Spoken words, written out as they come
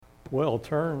Well,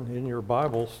 turn in your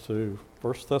Bibles to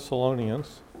 1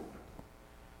 Thessalonians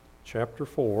chapter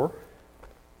 4,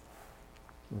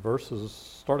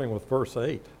 starting with verse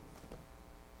 8.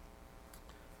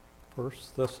 1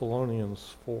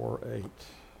 Thessalonians 4:8.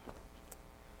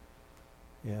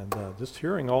 And just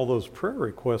hearing all those prayer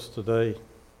requests today,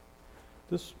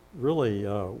 this really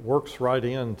works right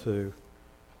into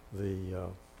the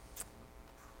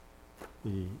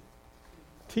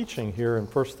teaching here in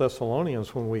 1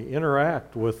 Thessalonians. When we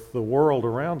interact with the world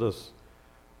around us,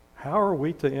 how are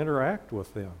we to interact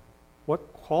with them?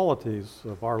 What qualities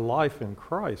of our life in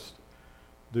Christ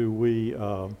should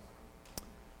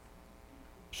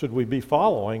we be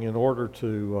following in order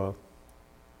to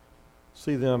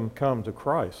see them come to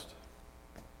Christ?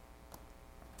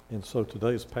 And so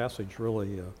today's passage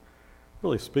really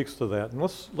speaks to that. And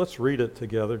let's read it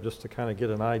together just to kind of get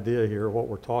an idea here of what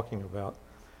we're talking about.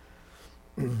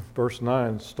 Verse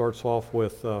 9 starts off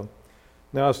with,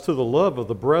 Now as to the love of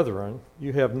the brethren,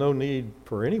 you have no need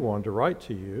for anyone to write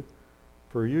to you,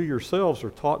 for you yourselves are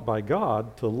taught by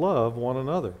God to love one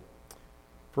another.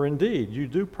 For indeed, you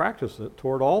do practice it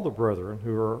toward all the brethren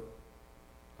who are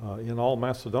in all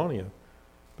Macedonia.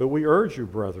 But we urge you,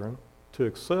 brethren, to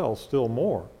excel still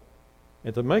more,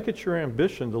 and to make it your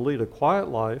ambition to lead a quiet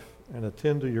life and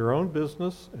attend to your own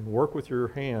business and work with your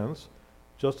hands,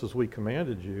 just as we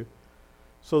commanded you,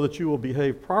 so that you will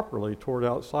behave properly toward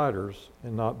outsiders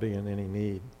and not be in any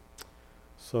need.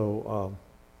 So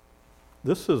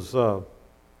this little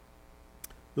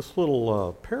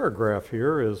paragraph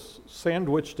here is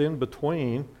sandwiched in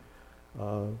between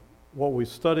what we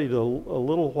studied a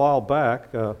little while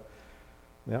back, now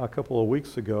a couple of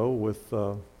weeks ago, with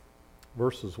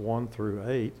verses 1 through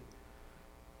 8,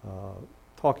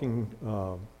 talking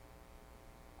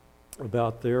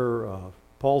about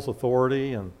Paul's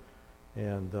authority and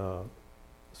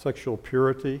sexual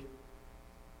purity,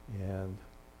 and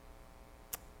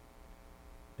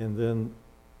then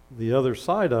the other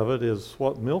side of it is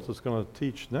what Milt is going to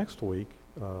teach next week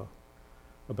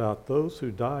about those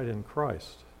who died in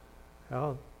Christ.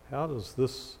 How does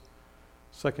this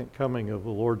second coming of the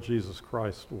Lord Jesus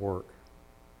Christ work?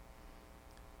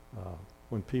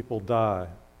 When people die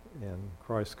and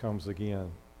Christ comes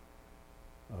again,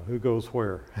 who goes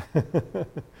where?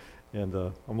 And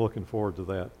I'm looking forward to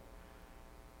that.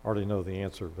 I already know the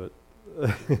answer, but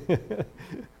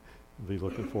be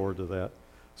looking forward to that.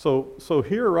 So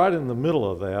here, right in the middle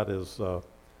of that, is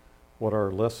what our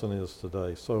lesson is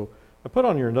today. So I put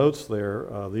on your notes there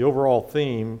the overall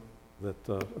theme that,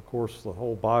 of course, the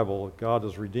whole Bible, God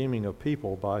is redeeming a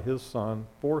people by His Son,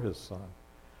 for His Son,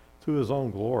 to His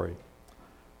own glory.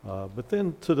 But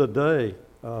then to today,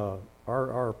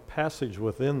 our passage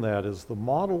within that is the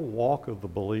model walk of the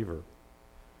believer.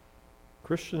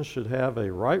 Christians should have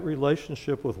a right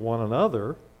relationship with one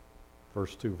another,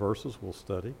 first two verses we'll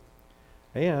study,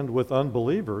 and with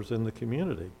unbelievers in the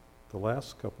community, the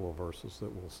last couple of verses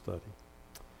that we'll study.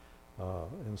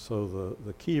 And so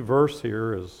the key verse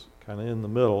here is kind of in the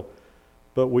middle.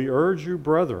 But we urge you,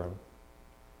 brethren,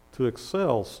 to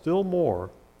excel still more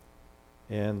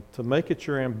and to make it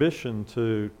your ambition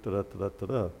to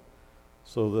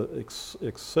So that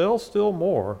excel still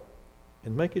more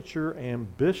and make it your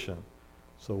ambition.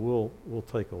 So we'll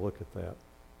take a look at that.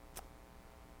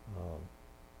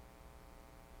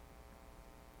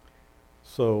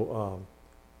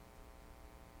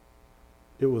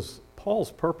 It was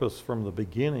Paul's purpose from the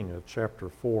beginning of chapter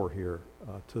 4 here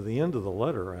to the end of the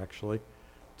letter, actually,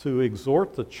 to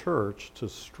exhort the church to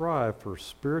strive for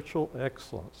spiritual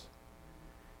excellence.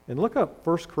 And look up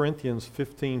 1 Corinthians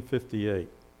 15:58.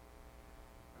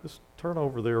 Just turn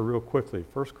over there real quickly,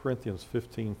 1 Corinthians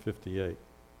 15:58.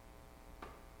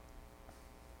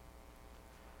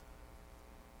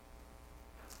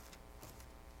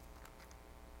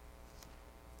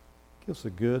 Gives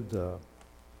a good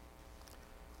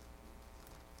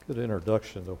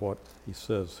introduction to what he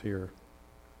says here.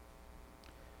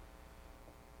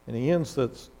 And he ends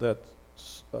that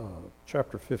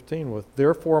chapter 15 with,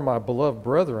 Therefore, my beloved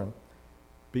brethren,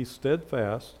 be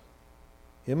steadfast,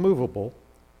 immovable,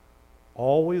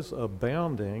 always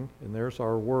abounding, and there's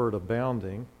our word,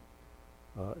 abounding,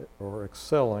 or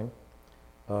excelling,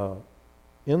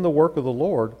 in the work of the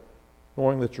Lord,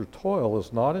 knowing that your toil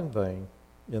is not in vain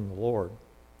in the Lord.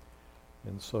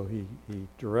 And so he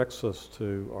directs us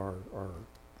to our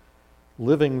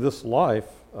living this life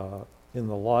in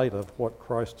the light of what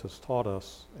Christ has taught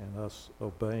us and us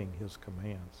obeying His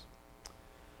commands.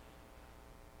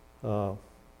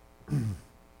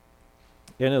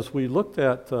 And as we looked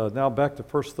at, now back to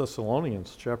 1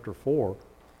 Thessalonians chapter 4,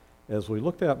 as we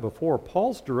looked at before,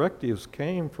 Paul's directives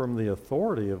came from the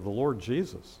authority of the Lord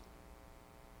Jesus.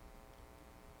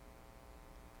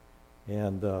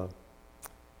 And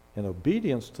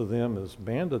obedience to them is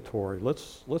mandatory.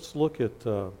 Let's look at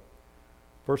 1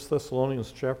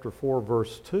 Thessalonians chapter 4,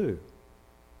 verse 2.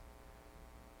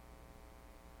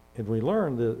 And we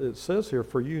learn that it says here,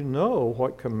 "For you know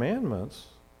what commandments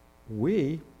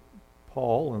we,"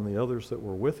 Paul and the others that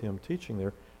were with him teaching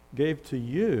there, "gave to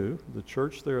you," the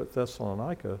church there at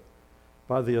Thessalonica,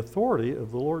 "by the authority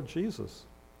of the Lord Jesus."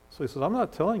 So he said, I'm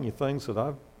not telling you things that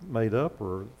I've made up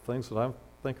or things that I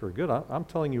think are good. I'm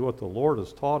telling you what the Lord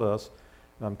has taught us,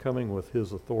 and I'm coming with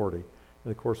his authority.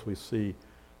 And of course we see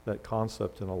that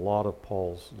concept in a lot of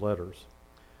Paul's letters.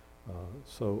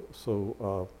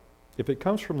 If it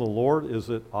comes from the Lord, is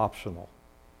it optional?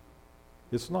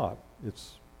 It's not.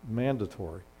 It's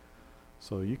mandatory.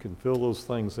 So you can fill those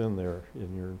things in there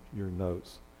in your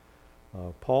notes.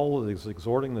 Paul is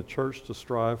exhorting the church to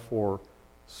strive for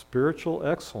spiritual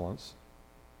excellence.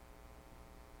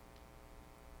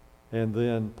 And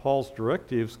then Paul's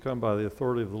directives come by the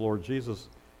authority of the Lord Jesus,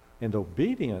 and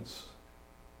obedience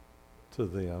to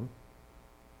them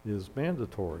is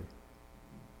mandatory.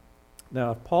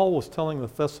 Now, if Paul was telling the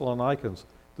Thessalonians,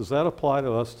 does that apply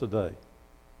to us today?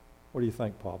 What do you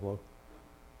think, Pablo?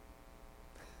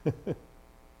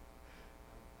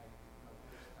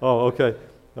 Oh, okay.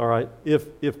 All right.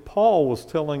 If Paul was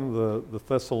telling the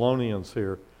Thessalonians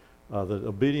here that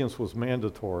obedience was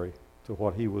mandatory to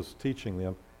what he was teaching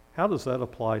them, how does that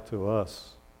apply to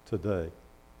us today?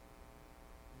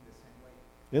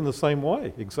 In the same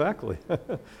way, exactly.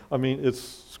 I mean, it's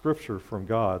scripture from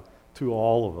God to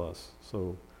all of us.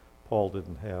 So Paul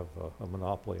didn't have a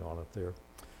monopoly on it there.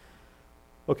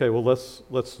 Okay, well,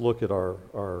 let's look at our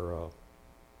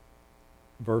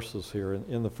verses here.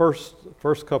 In the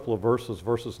first couple of verses,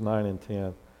 verses 9 and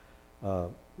 10,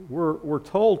 we're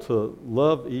told to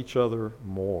love each other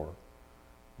more.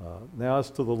 Now, as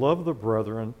to the love of the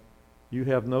brethren, you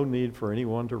have no need for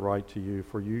anyone to write to you,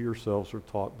 for you yourselves are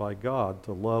taught by God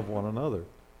to love one another.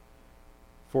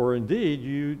 For indeed,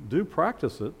 you do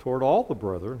practice it toward all the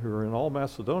brethren who are in all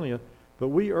Macedonia, but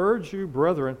we urge you,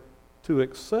 brethren, to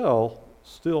excel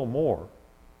still more.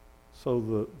 So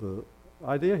the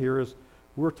idea here is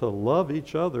we're to love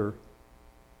each other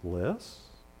less,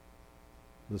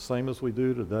 the same as we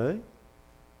do today.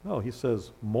 No, he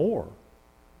says more.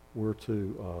 We're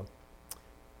to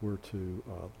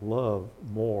love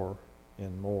more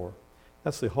and more.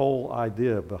 That's the whole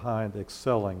idea behind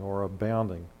excelling or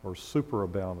abounding or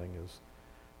superabounding, as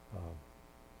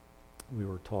we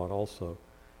were taught also.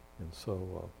 And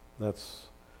so that's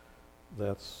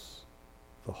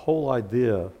the whole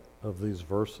idea of these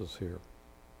verses here.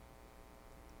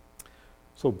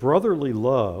 So brotherly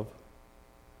love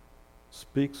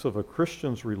speaks of a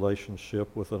Christian's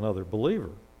relationship with another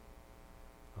believer.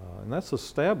 And that's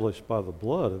established by the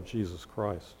blood of Jesus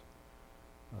Christ.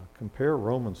 Compare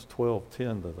Romans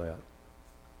 12:10 to that.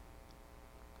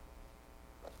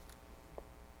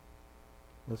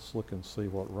 Let's look and see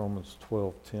what Romans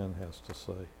 12:10 has to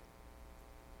say.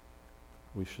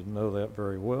 We should know that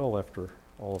very well after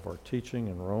all of our teaching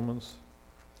in Romans.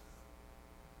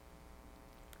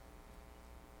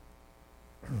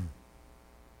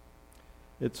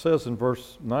 It says in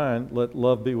verse 9, let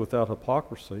love be without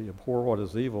hypocrisy, abhor what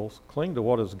is evil, cling to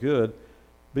what is good,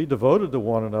 be devoted to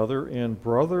one another in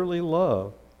brotherly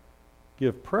love,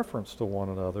 give preference to one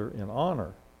another in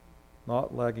honor,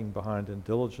 not lagging behind in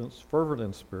diligence, fervent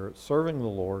in spirit, serving the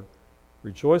Lord,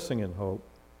 rejoicing in hope,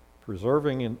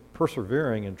 persevering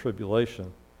in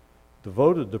tribulation,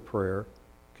 devoted to prayer,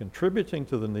 contributing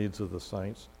to the needs of the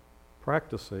saints,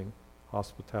 practicing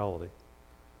hospitality.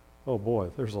 Oh boy,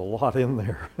 there's a lot in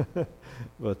there.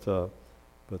 but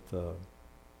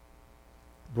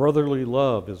brotherly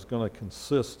love is going to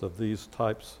consist of these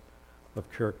types of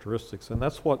characteristics. And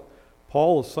that's what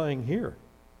Paul is saying here.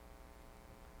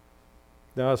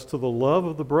 Now, as to the love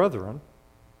of the brethren,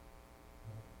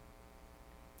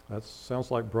 that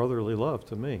sounds like brotherly love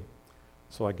to me.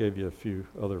 So I gave you a few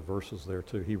other verses there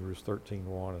too, Hebrews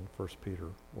 13:1 and 1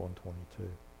 Peter 1:22.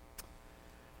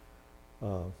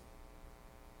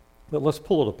 But let's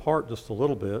pull it apart just a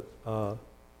little bit.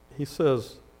 He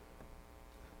says,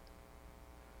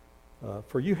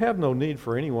 for you have no need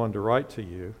for anyone to write to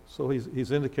you. So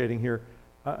he's indicating here,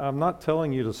 I'm not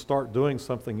telling you to start doing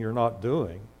something you're not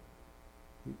doing.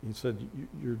 He said,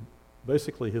 you're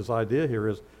basically his idea here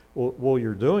is, well,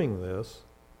 you're doing this.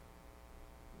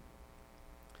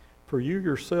 For you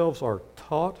yourselves are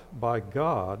taught by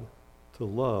God to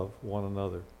love one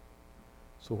another.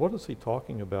 So what is he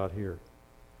talking about here?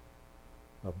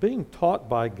 Being taught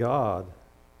by God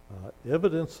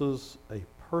evidences a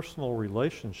personal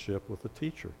relationship with the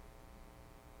teacher.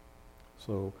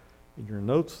 So in your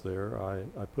notes there,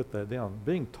 I put that down.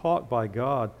 Being taught by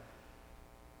God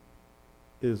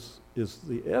is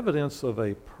the evidence of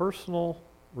a personal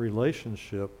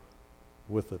relationship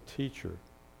with a teacher.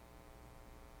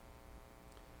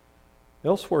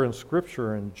 Elsewhere in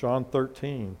Scripture, in John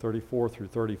 13, 34 through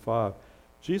 35,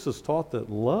 Jesus taught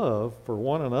that love for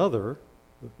one another,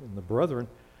 and the brethren,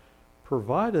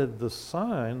 provided the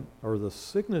sign or the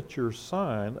signature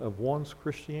sign of one's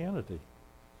Christianity.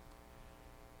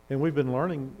 And we've been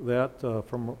learning that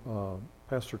from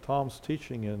Pastor Tom's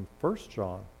teaching in 1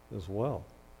 John as well,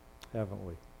 haven't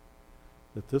we?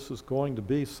 That this is going to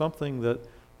be something that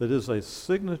is a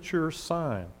signature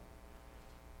sign.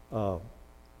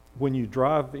 When you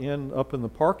drive up in the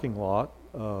parking lot,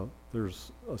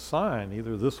 there's a sign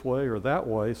either this way or that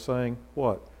way saying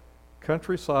what?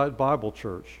 Countryside Bible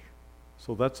Church.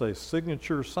 So that's a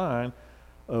signature sign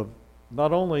of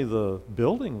not only the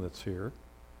building that's here,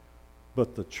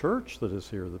 but the church that is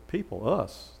here, the people,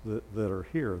 us, that are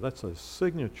here. That's a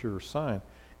signature sign.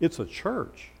 It's a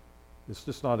church. It's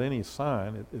just not any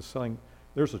sign. It's saying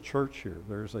there's a church here.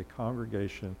 There's a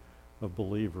congregation of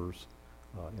believers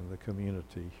in the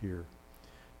community here.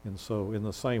 And so in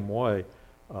the same way,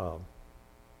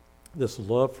 this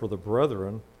love for the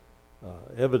brethren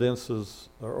evidences,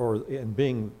 or in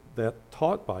being that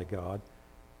taught by God,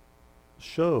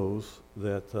 shows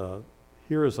that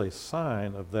here is a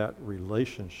sign of that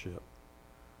relationship,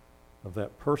 of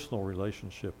that personal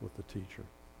relationship with the teacher.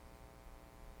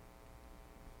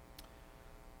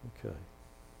 Okay.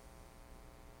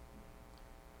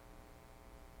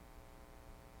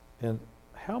 And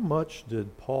how much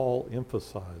did Paul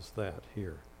emphasize that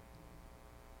here?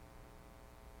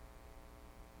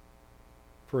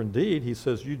 For indeed, he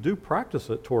says, you do practice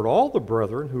it toward all the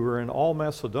brethren who are in all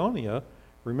Macedonia.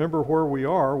 Remember where we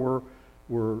are.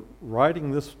 We're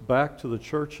writing this back to the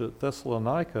church at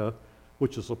Thessalonica,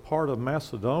 which is a part of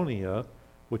Macedonia,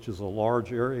 which is a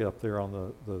large area up there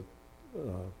on the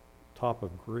top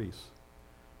of Greece.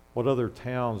 What other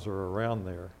towns are around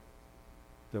there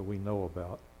that we know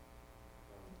about?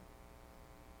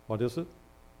 What is it?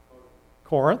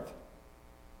 Corinth?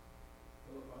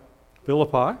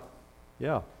 Philippi?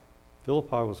 Yeah.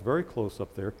 Philippi was very close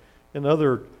up there. And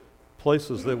other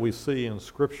places that we see in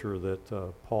Scripture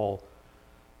that Paul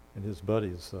and his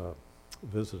buddies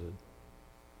visited.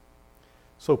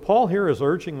 So Paul here is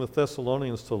urging the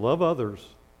Thessalonians to love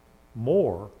others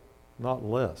more, not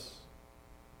less.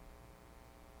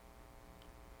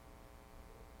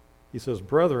 He says,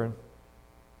 brethren,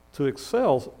 to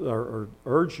excel, or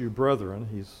urge you, brethren,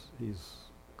 he's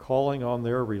calling on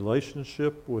their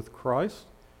relationship with Christ.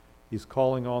 He's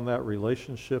calling on that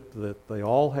relationship that they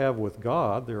all have with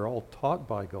God. They're all taught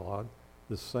by God,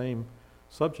 the same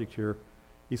subject here.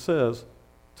 He says,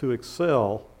 to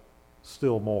excel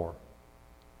still more.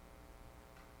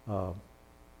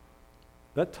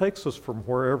 That takes us from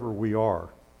wherever we are.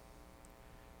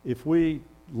 If we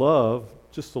love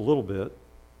just a little bit,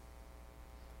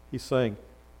 he's saying,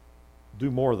 do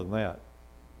more than that.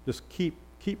 Just keep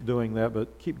doing that,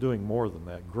 but keep doing more than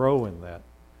that. Grow in that,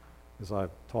 as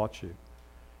I've taught you.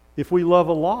 If we love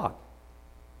a lot,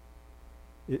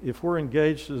 if we're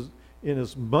engaged in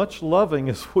as much loving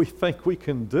as we think we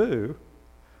can do,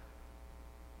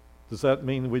 does that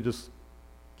mean we just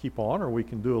keep on, or we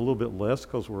can do a little bit less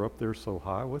because we're up there so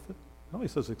high with it? No, he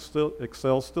says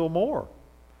excel still more.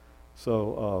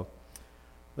 So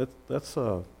that's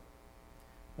a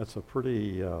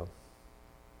pretty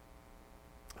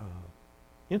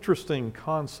interesting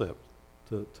concept,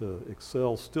 to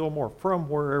excel still more from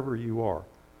wherever you are.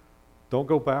 Don't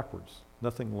go backwards,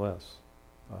 nothing less.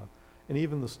 And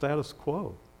even the status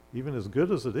quo, even as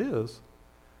good as it is,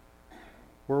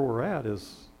 where we're at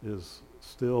is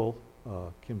still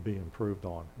can be improved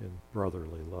on in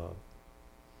brotherly love.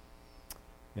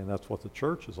 And that's what the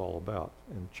church is all about.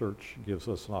 And church gives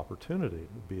us an opportunity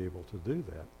to be able to do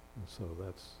that. And so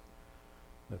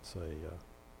that's a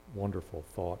wonderful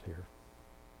thought here.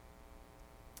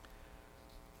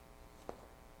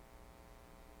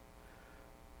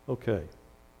 Okay.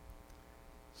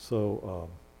 So,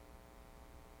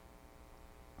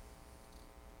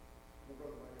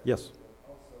 yes.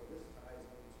 Also, this ties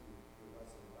into your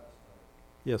lesson last night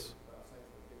Yes. about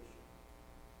sanctification,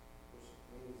 which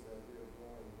means that we are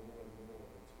growing more and more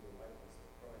into the likeness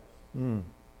of Christ. Mm.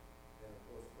 And of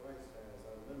course, Christ has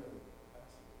unlimited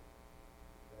capacity.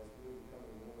 As we're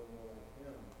becoming more and more like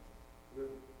Him,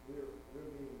 we're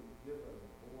being given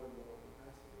more and more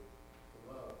capacity to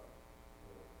love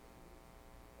more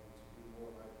and to be more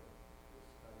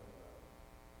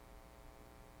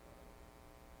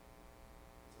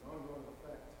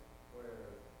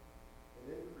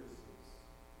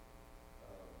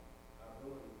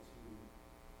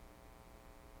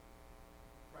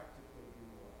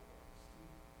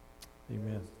Amen. To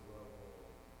love more,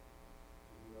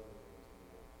 to do other things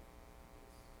more.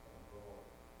 It's kind of broad.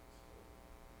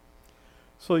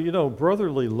 So,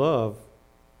 brotherly love,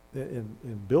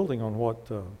 in building on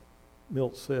what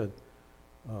Milt said,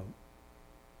 uh,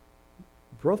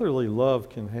 brotherly love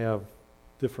can have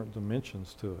different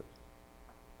dimensions to it.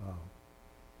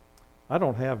 I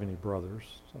don't have any brothers.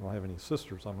 I don't have any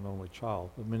sisters. I'm an only child.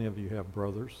 But many of you have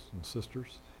brothers and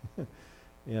sisters.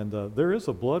 And there is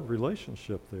a blood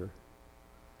relationship there.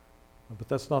 But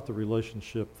that's not the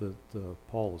relationship that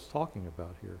Paul is talking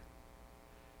about here.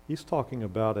 He's talking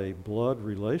about a blood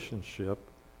relationship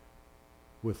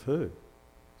with who,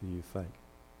 do you think?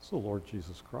 It's the Lord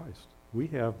Jesus Christ. We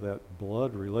have that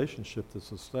blood relationship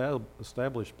that's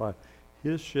established by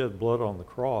His shed blood on the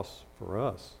cross for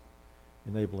us,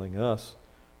 enabling us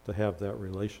to have that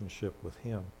relationship with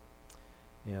Him.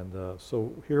 And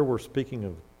so here we're speaking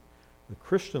of the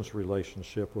Christian's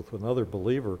relationship with another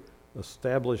believer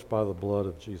established by the blood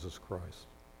of Jesus Christ.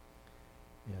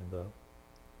 And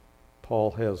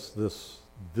Paul has this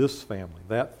family,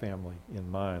 that family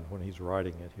in mind when he's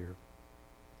writing it here.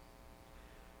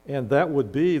 And that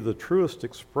would be the truest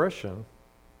expression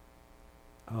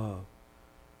of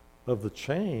the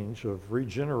change of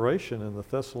regeneration in the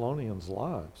Thessalonians'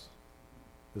 lives,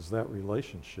 is that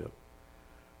relationship.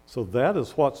 So that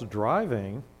is what's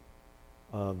driving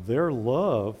their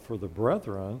love for the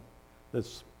brethren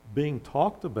that's being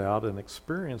talked about and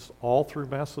experienced all through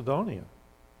Macedonia,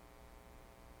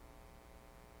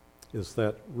 is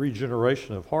that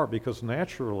regeneration of heart, because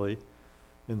naturally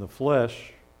in the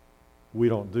flesh we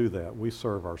don't do that. We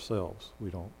serve ourselves. We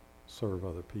don't serve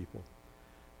other people.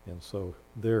 And so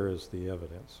there is the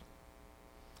evidence.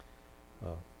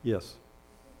 Yes?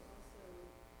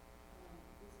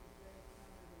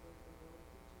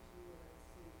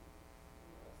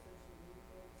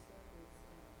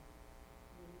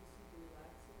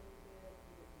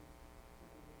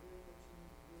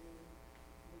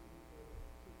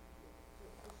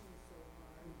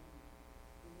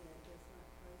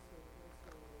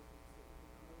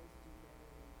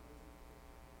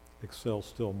 Excel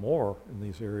still more in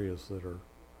these areas that are,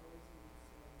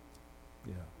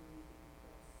 yeah.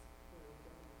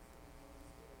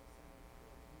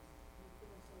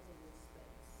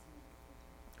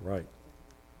 Right.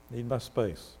 Need my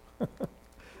space.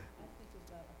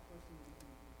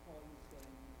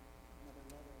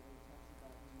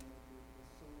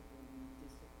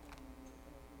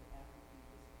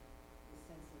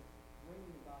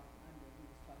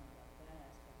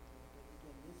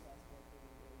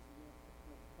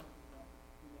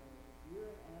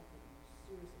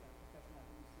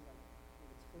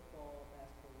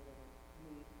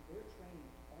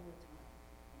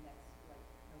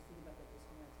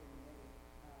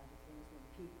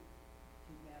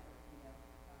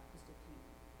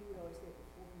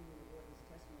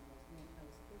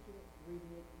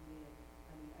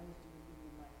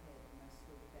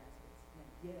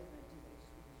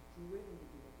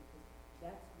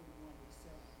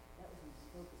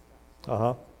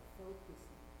 Uh-huh.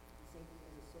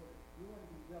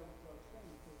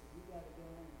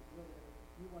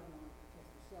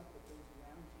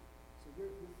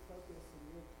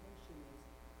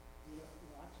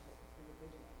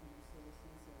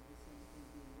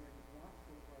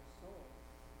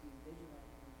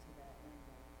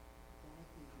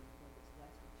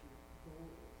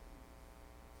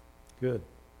 Good.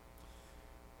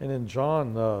 And in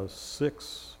John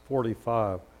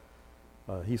 6:45,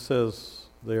 he says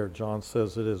there, John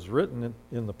says, it is written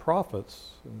in the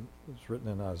prophets, and it's written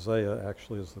in Isaiah,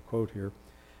 actually is the quote here,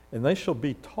 and they shall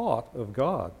be taught of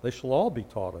God. They shall all be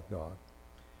taught of God.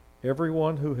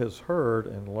 Everyone who has heard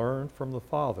and learned from the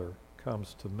Father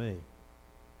comes to me.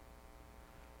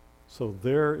 So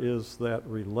there is that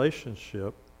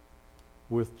relationship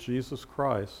with Jesus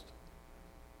Christ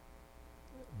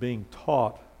being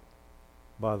taught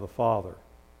by the Father.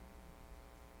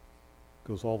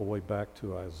 Goes all the way back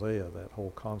to Isaiah. That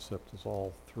whole concept is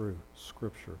all through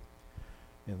Scripture.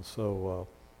 And so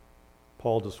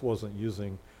Paul just wasn't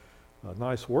using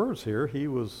nice words here. He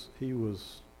was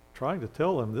trying to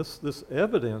tell them this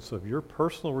evidence of your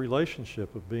personal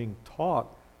relationship, of being taught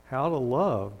how to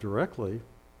love directly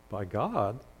by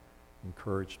God,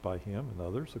 encouraged by Him and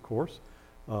others, of course,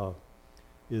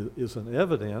 is an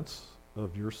evidence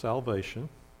of your salvation,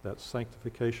 that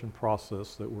sanctification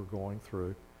process that we're going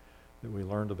through, that we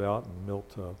learned about and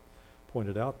Milt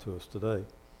pointed out to us today.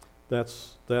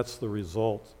 That's the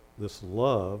result. This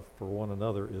love for one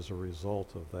another is a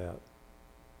result of that.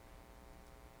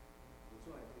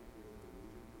 Also, I think there's an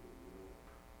allusion to,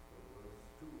 the verse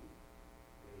 2,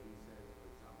 where he says,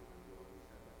 for example, when you already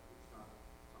said that, it's not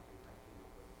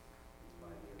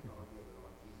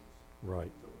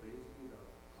Right. So basically, the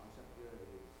concept here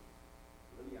is,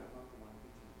 really, I'm not the one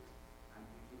teaching you. I'm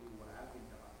teaching you what I've been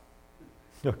taught.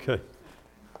 Okay.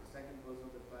 The second person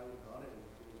of the Bible got it is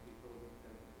basically told them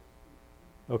that.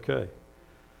 Okay.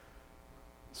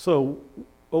 So,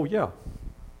 oh yeah,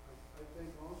 I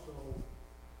think also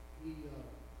he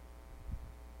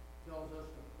tells us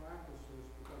to practice this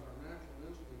because our natural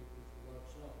instinct is to love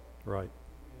self. right,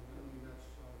 And I mean, that's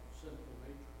our sinful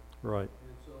nature. right,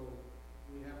 And so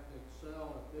we have to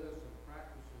excel at this and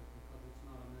practice it because it's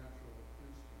not a natural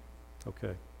instinct.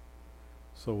 okay.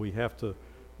 So we have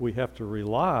to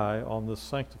rely on this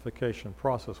sanctification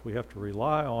process. We have to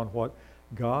rely on what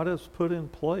God has put in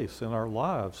place in our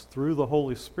lives through the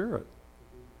Holy Spirit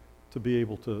to be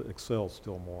able to excel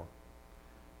still more.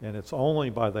 And it's only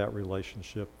by that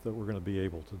relationship that we're going to be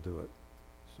able to do it,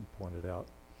 as you pointed out.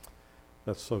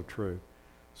 That's so true.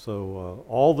 So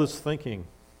all this thinking,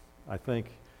 I think,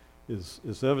 is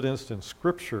evidenced in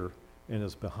Scripture and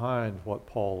is behind what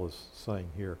Paul is saying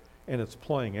here. And it's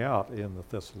playing out in the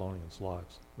Thessalonians'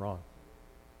 lives. Ron?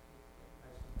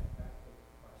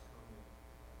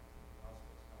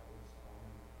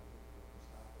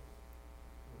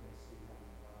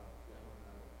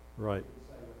 Right.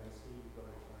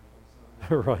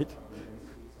 Right.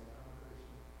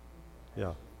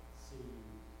 Yeah.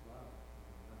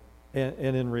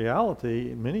 And in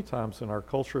reality, many times in our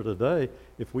culture today,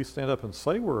 if we stand up and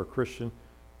say we're a Christian,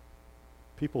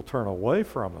 people turn away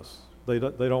from us. They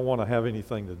don't want to have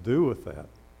anything to do with that.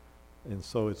 And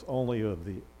so it's only of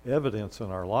the evidence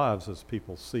in our lives as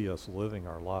people see us living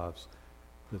our lives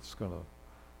that's going to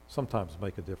sometimes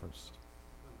make a difference.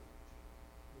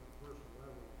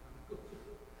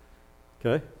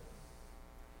 Okay?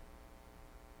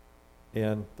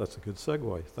 And that's a good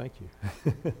segue. Thank you.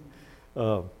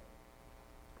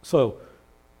 So,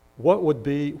 what would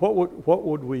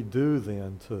we do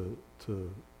then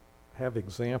to have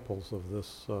examples of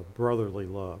this brotherly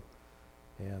love?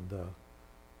 And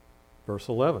verse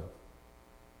 11.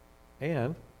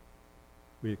 And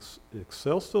we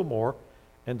excel still more,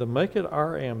 and to make it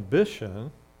our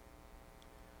ambition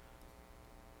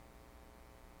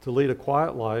to lead a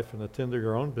quiet life and attend to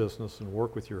your own business and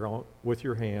work with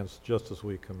your hands just as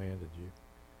we commanded you.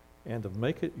 And to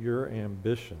make it your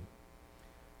ambition.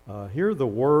 Here the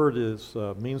word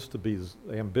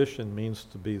ambition means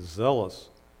to be zealous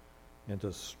and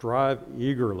to strive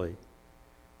eagerly,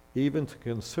 even to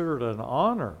consider it an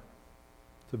honor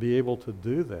to be able to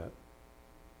do that.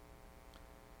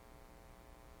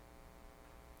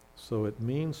 So it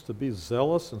means to be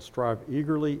zealous and strive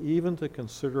eagerly, even to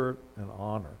consider it an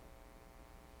honor.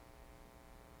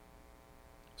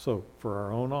 So for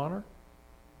our own honor?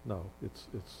 No, it's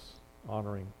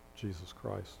honoring Jesus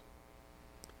Christ.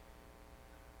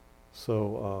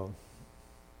 So,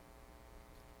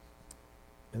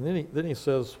 and then he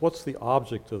says, what's the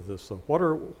object of this? So what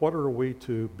are we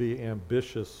to be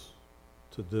ambitious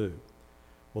to do?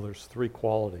 Well, there's three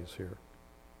qualities here.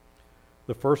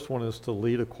 The first one is to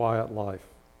lead a quiet life.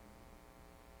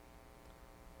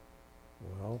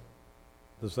 Well,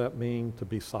 does that mean to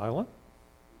be silent?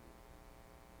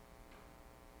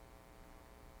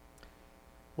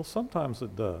 Well, sometimes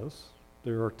it does.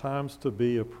 There are times to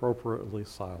be appropriately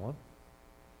silent.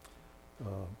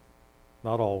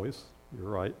 Not always, you're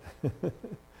right.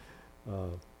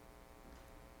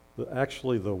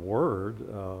 Actually, the word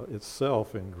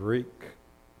itself in Greek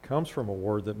comes from a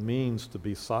word that means to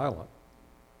be silent.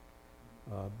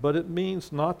 But it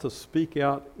means not to speak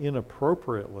out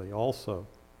inappropriately also,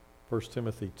 1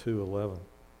 Timothy 2:11.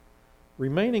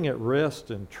 Remaining at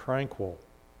rest and tranquil,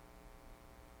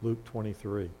 Luke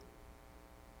 23.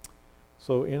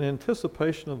 So in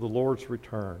anticipation of the Lord's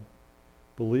return,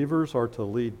 believers are to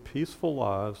lead peaceful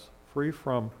lives free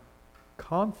from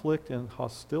conflict and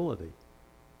hostility.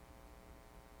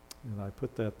 And I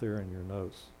put that there in your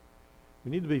notes.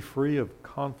 We need to be free of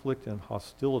conflict and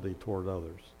hostility toward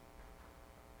others.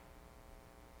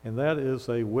 And that is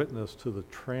a witness to the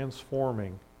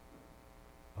transforming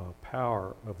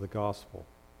power of the gospel.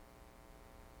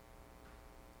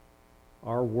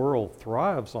 Our world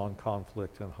thrives on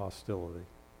conflict and hostility.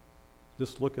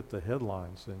 Just look at the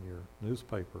headlines in your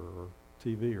newspaper or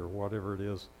TV or whatever it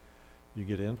is you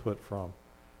get input from.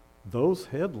 Those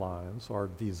headlines are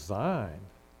designed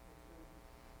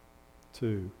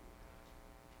to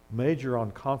major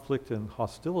on conflict and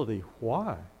hostility.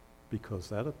 Why? Because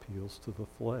that appeals to the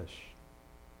flesh.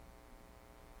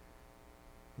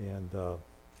 And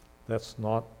that's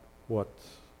not what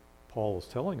Paul is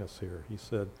telling us here. He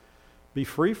said, be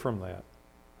free from that.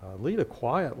 Lead a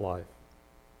quiet life.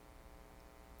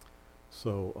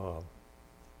 So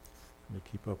Let me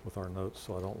keep up with our notes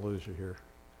so I don't lose you here.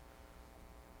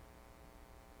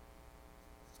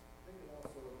 I think it also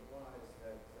implies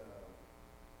that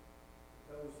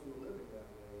those who are living that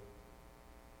way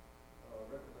are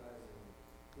recognizing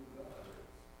who God is,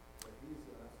 that He's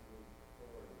the absolute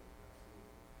authority, absolute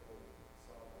control,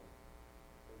 sovereign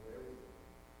over everything,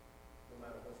 no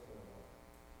matter what's going on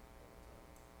all the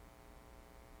time.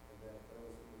 And that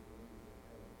those who believe in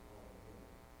Him and follow Him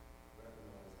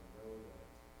recognize and know that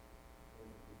they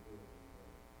can be good and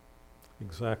good.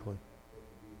 Exactly. They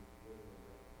can be living in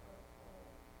what God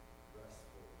calls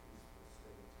restful, peaceful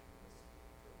states in the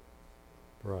midst of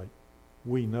turbulence. Right.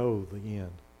 We know the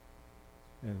end,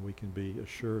 and we can be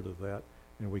assured of that,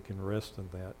 and we can rest in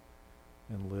that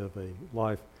and live a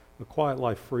quiet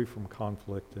life free from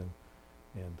conflict and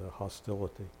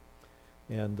hostility.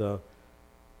 And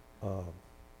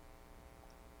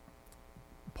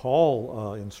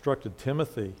Paul instructed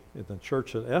Timothy in the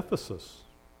church at Ephesus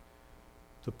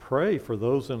to pray for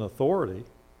those in authority,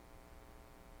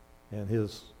 and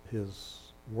his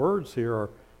words here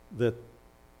are that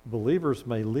believers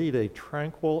may lead a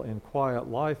tranquil and quiet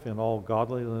life in all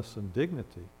godliness and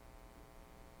dignity.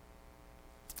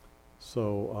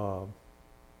 So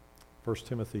 1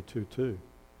 Timothy 2:2.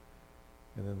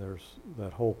 And then there's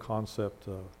that whole concept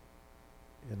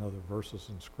in other verses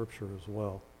in Scripture as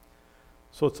well.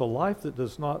 So it's a life that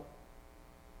does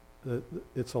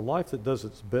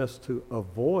its best to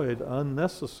avoid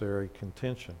unnecessary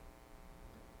contention.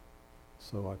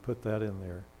 So I put that in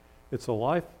there. It's a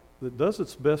life that does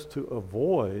its best to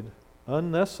avoid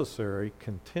unnecessary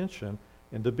contention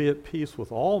and to be at peace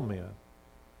with all men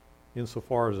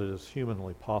insofar as it is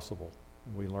humanly possible.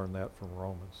 And we learn that from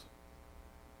Romans.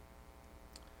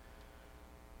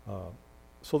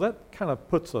 So that kind of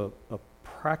puts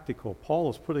Paul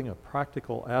is putting a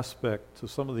practical aspect to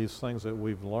some of these things that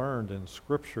we've learned in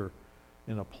Scripture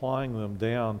and applying them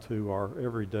down to our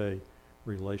everyday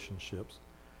relationships.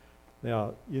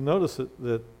 Now, you notice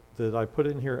that I put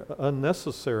in here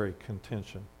unnecessary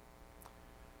contention.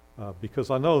 Because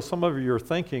I know some of you are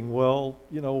thinking, well,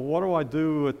 what do I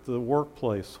do at the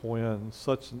workplace when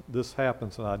this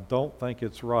happens and I don't think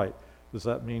it's right? Does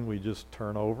that mean we just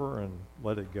turn over and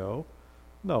let it go?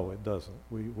 No, it doesn't.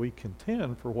 We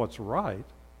contend for what's right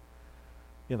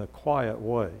in a quiet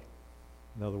way.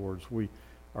 In other words,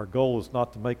 our goal is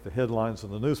not to make the headlines in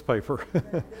the newspaper.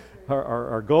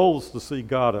 Our goal is to see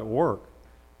God at work,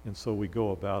 and so we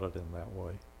go about it in that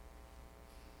way.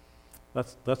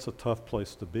 That's a tough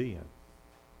place to be in.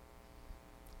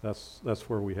 That's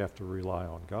where we have to rely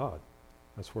on God.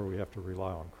 That's where we have to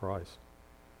rely on Christ.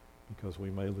 Because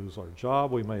we may lose our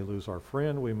job, we may lose our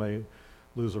friend, we may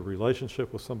lose a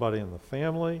relationship with somebody in the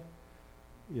family,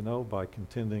 by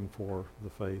contending for the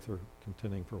faith or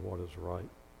contending for what is right.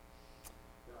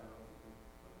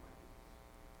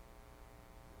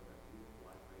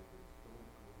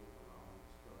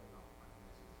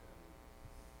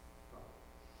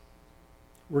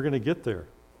 We're going to get there.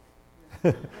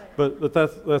 but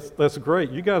that's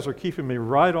great. You guys are keeping me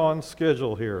right on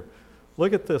schedule here.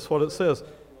 Look at this, what it says.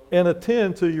 And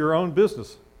attend to your own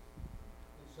business. In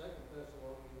 2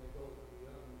 Thessalonians, it goes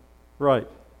to Right.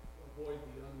 avoid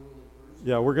the unruly person.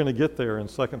 Yeah, we're going to get there in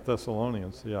 2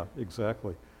 Thessalonians. Yeah,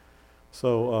 exactly.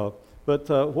 So,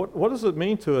 what does it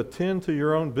mean to attend to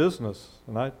your own business?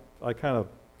 And I kind of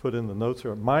put in the notes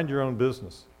here, mind your own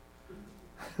business.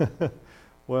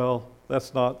 Well,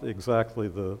 that's not exactly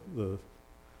the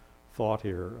thought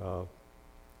here.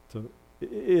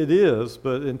 It is,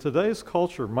 but in today's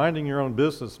culture, minding your own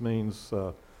business means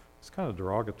it's kind of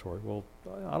derogatory. Well,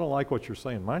 I don't like what you're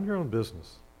saying. Mind your own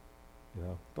business.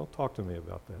 Don't talk to me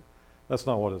about that. That's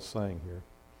not what it's saying here.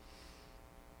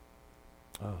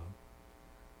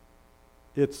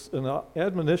 It's an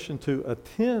admonition to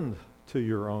attend to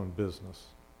your own business.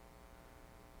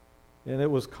 And it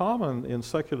was common in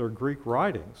secular Greek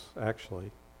writings,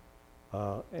 actually.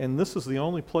 And this is the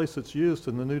only place it's used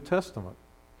in the New Testament.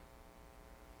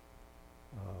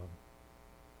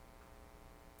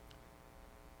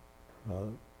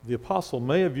 The apostle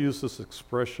may have used this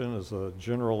expression as a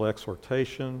general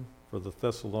exhortation for the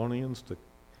Thessalonians to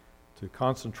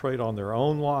concentrate on their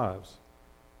own lives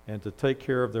and to take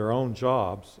care of their own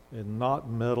jobs and not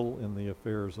meddle in the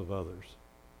affairs of others.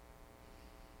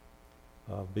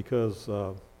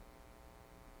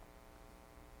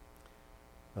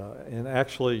 And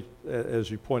actually, as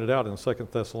you pointed out in 2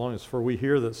 Thessalonians, for we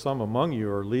hear that some among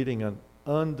you are leading an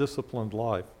undisciplined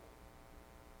life,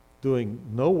 doing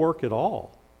no work at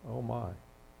all. Oh my.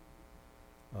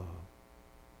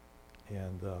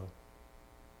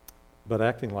 But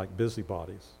acting like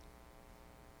busybodies.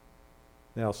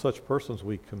 Now, such persons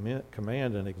we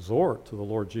command and exhort to the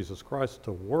Lord Jesus Christ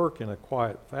to work in a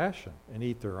quiet fashion and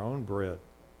eat their own bread.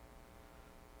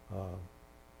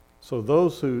 So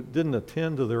those who didn't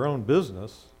attend to their own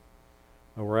business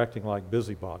were acting like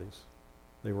busybodies.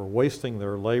 They were wasting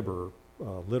their labor,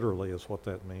 literally is what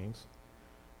that means.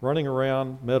 Running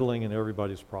around, meddling in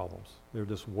everybody's problems. They're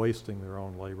just wasting their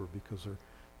own labor because they're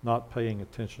not paying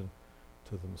attention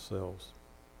to themselves.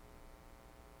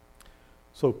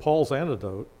 So Paul's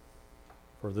antidote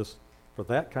for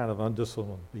that kind of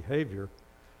undisciplined behavior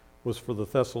was for the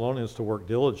Thessalonians to work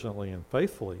diligently and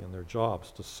faithfully in their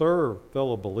jobs, to serve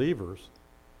fellow believers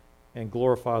and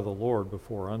glorify the Lord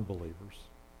before unbelievers.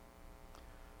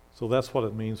 So that's what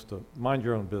it means to mind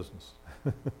your own business.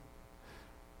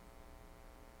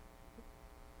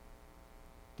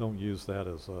 Don't use that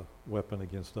as a weapon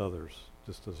against others,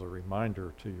 just as a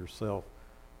reminder to yourself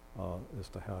as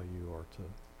to how you are to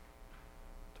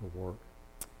work.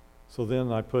 So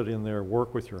then I put in there,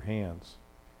 work with your hands.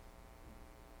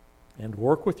 And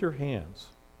work with your hands.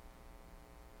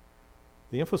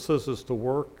 The emphasis is to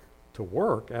work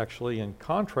actually in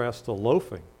contrast to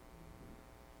loafing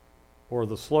or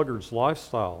the sluggard's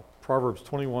lifestyle, Proverbs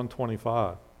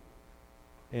 21:25,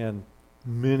 and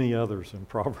many others in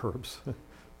Proverbs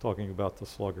talking about the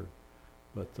sluggard.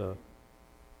 But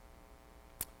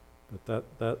that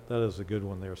is a good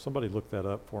one there. Somebody look that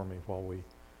up for me while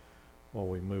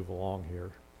we move along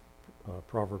here.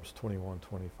 Proverbs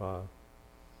 21:25.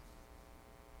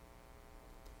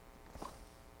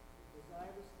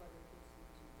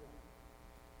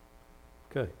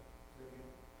 Okay. The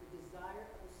desire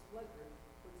of the sluggard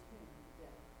puts him to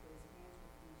death, but his hands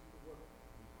refuse to work.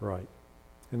 Right.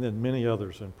 And then many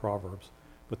others in Proverbs,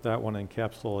 but that one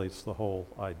encapsulates the whole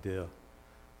idea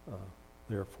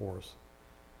there for us.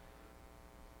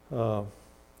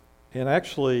 And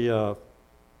actually,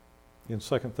 in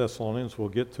 2 Thessalonians, we'll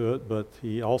get to it, but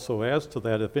he also adds to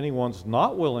that, if anyone's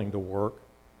not willing to work,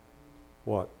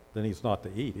 what? Then he's not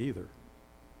to eat either.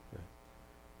 Okay.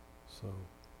 So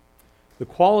the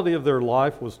quality of their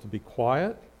life was to be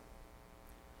quiet.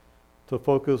 The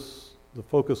focus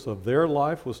of their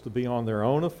life was to be on their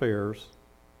own affairs,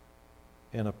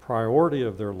 and a priority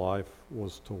of their life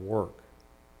was to work.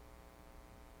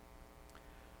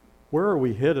 Where are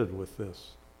we headed with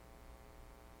this?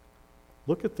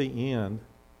 Look at the end.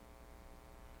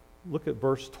 Look at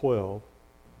verse 12.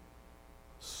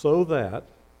 So that,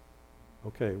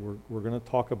 okay, we're going to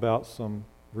talk about some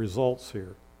results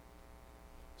here.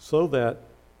 So that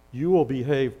you will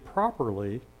behave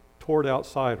properly toward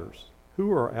outsiders.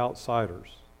 Who are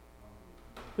outsiders?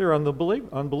 They're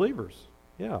unbelievers.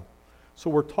 Yeah. So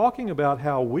we're talking about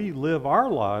how we live our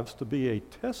lives to be a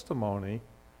testimony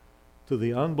to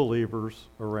the unbelievers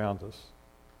around us.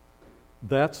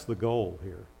 That's the goal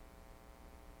here.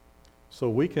 So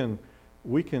we can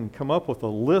come up with a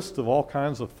list of all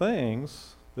kinds of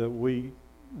things that we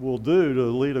will do to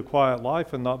lead a quiet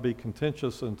life and not be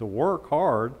contentious and to work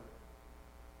hard,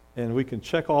 and we can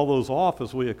check all those off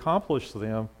as we accomplish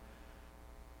them.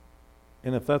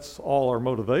 And if that's all our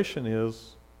motivation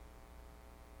is,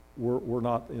 we're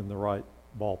not in the right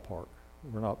ballpark.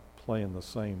 We're not playing the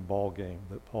same ball game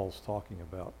that Paul's talking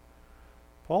about.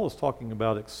 Paul is talking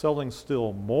about excelling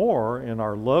still more in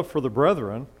our love for the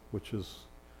brethren, which is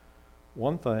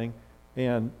one thing,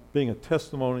 and being a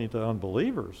testimony to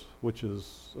unbelievers, which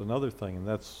is another thing, and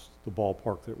that's the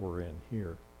ballpark that we're in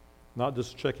here. Not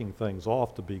just checking things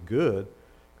off to be good,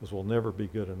 because we'll never be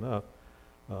good enough,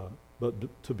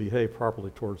 but to behave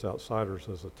properly towards outsiders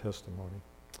as a testimony.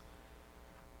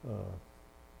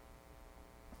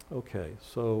 Okay,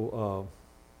 so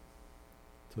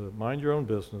to mind your own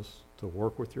business, to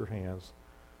work with your hands,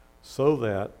 so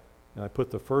that, and I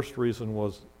put the first reason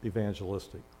was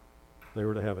evangelistic. They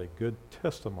were to have a good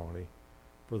testimony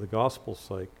for the gospel's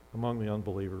sake among the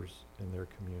unbelievers in their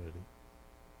community.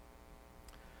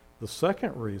 The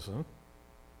second reason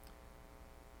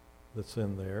that's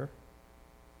in there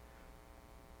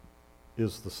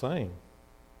is the same.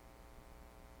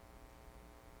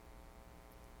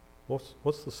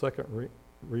 What's the second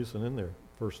reason in there?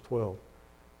 Verse 12.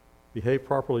 Behave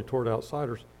properly toward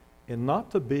outsiders and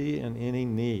not to be in any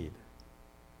need.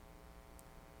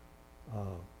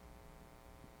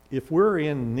 If we're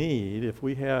in need, if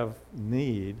we have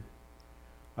need,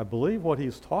 I believe what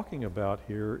he's talking about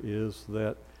here is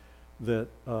that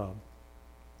our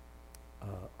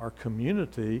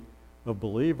community of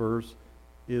believers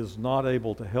is not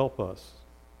able to help us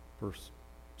for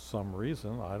some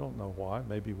reason. I don't know why.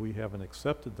 Maybe we haven't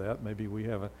accepted that. Maybe we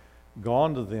haven't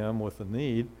gone to them with a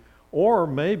need. Or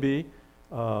maybe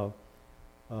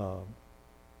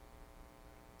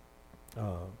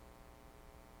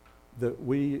that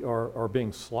we are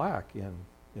being slack in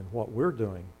what we're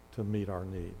doing to meet our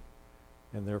need,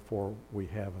 and therefore we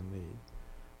have a need.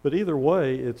 But either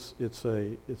way, it's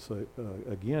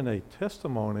again a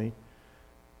testimony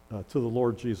to the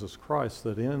Lord Jesus Christ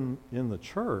that in the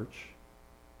church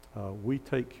we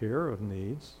take care of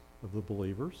needs of the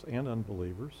believers and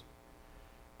unbelievers.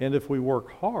 And if we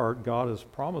work hard, God has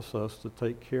promised us to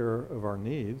take care of our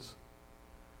needs.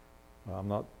 I'm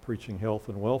not preaching health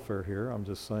and welfare here. I'm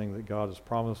just saying that God has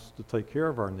promised to take care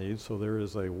of our needs, so there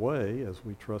is a way, as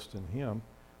we trust in Him,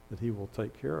 that He will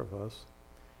take care of us.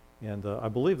 And I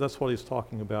believe that's what He's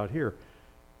talking about here.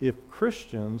 If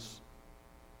Christians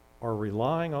are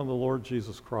relying on the Lord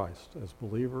Jesus Christ as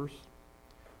believers,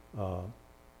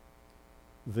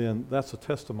 then that's a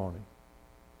testimony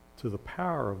to the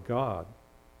power of God.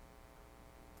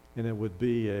 And it would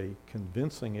be a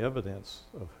convincing evidence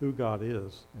of who God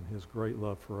is and His great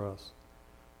love for us,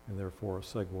 and therefore a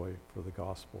segue for the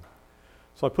gospel.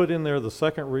 So I put in there the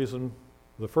second reason.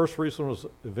 The first reason was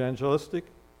evangelistic.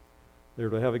 They're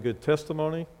to have a good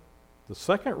testimony. The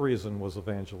second reason was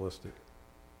evangelistic.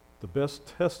 The best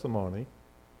testimony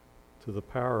to the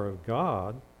power of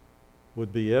God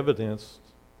would be evidenced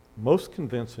most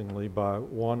convincingly by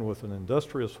one with an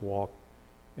industrious walk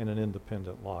and an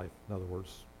independent life. In other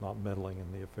words, not meddling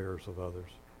in the affairs of others.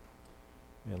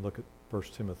 And look at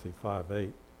 1 Timothy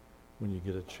 5:8 when you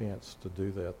get a chance to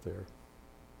do that there.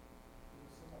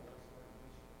 Someone else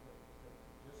mentioned that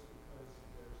just because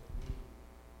there's a need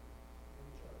in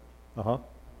church, Uh-huh. it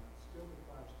still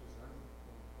requires discernment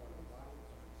on the part of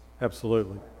believers.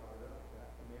 Absolutely. Somebody brought it up,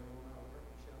 that the man will not work,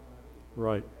 he shall not eat.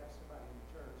 Right. You have somebody in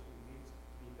the church who needs to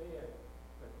be fed,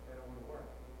 but they don't want to work.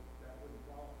 That wouldn't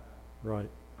qualify. Right.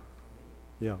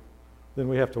 Yeah. Then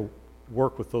we have to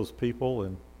work with those people,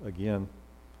 and again,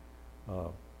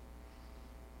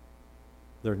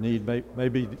 their need may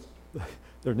be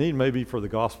their need may be for the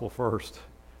gospel first.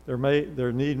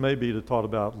 Their need may be to taught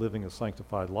about living a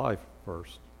sanctified life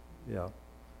first. Yeah,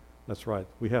 that's right.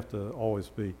 We have to always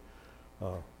be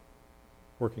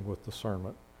working with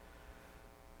discernment,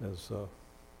 as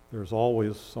there's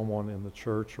always someone in the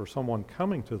church or someone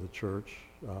coming to the church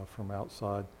from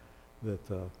outside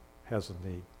that has a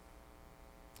need.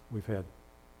 We've had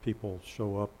people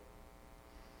show up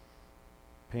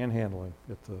panhandling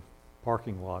at the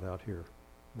parking lot out here.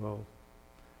 Well,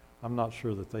 I'm not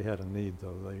sure that they had a need,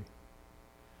 though.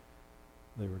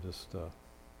 They were just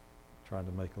trying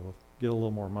to get a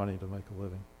little more money to make a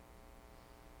living. I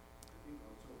think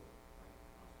also, like,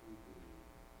 the reason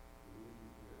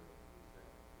here is that,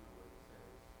 what it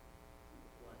says,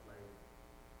 what, like,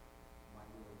 my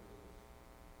will is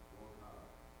work hard.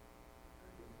 And I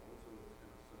think also it's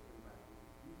kind of circling back, if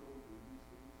you don't do these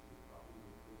things, you probably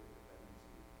will create a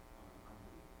dependency on an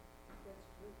unbelief. That's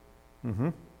true.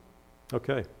 Mm-hmm.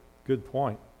 Okay, good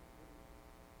point.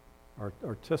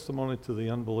 Our testimony to the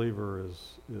unbeliever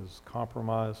is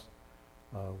compromised.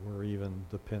 We're even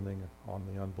depending on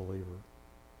the unbeliever.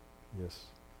 Yes.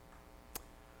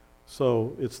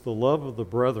 So it's the love of the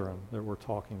brethren that we're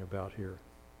talking about here.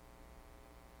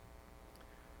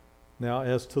 Now,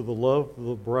 as to the love of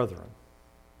the brethren,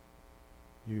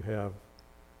 you have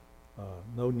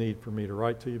no need for me to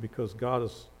write to you, because God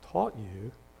has taught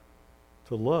you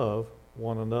to love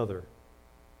one another.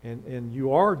 And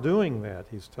you are doing that,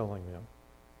 He's telling them.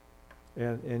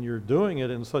 And you're doing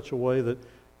it in such a way that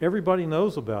everybody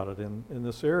knows about it in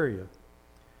this area.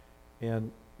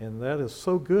 And that is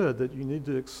so good that you need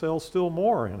to excel still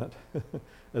more in it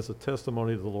as a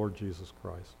testimony to the Lord Jesus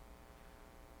Christ.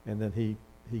 And then he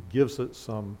gives it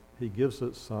some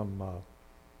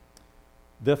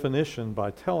definition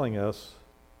by telling us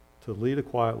to lead a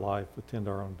quiet life, attend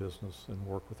our own business, and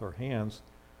work with our hands,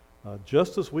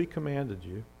 just as we commanded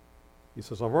you. He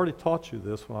says, I've already taught you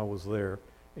this when I was there,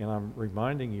 and I'm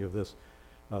reminding you of this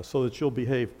so that you'll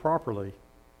behave properly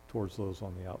towards those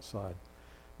on the outside.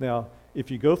 Now,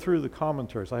 if you go through the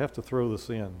commentaries, I have to throw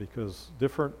this in because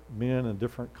different men and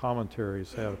different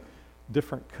commentaries have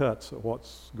different cuts at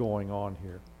what's going on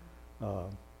here.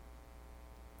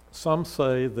 Some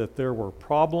say that there were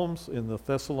problems in the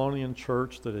Thessalonian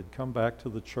church that had come back to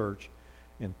the church,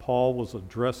 and Paul was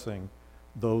addressing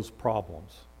those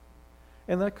problems.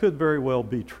 And that could very well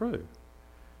be true.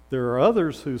 There are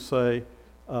others who say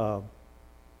that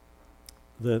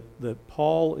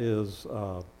Paul is,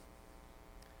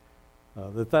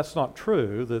 that's not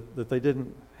true, that they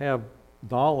didn't have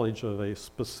knowledge of a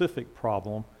specific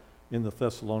problem in the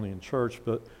Thessalonian church,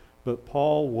 but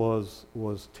Paul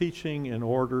was teaching in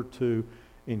order to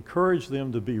encourage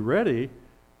them to be ready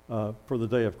for the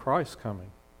day of Christ coming,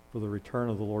 for the return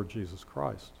of the Lord Jesus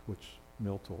Christ, which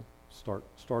Milt will start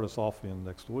us off in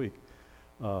next week.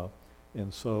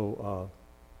 And so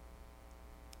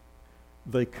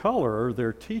they color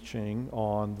their teaching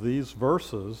on these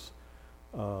verses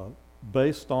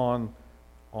based on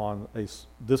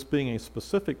this being a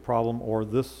specific problem, or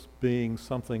this being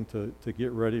something to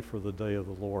get ready for the day of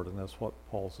the Lord, and that's what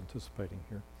Paul's anticipating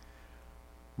here.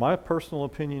 My personal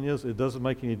opinion is it doesn't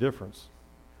make any difference.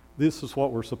 This is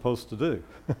what we're supposed to do.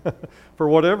 For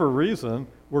whatever reason,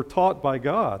 we're taught by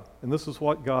God, and this is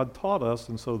what God taught us,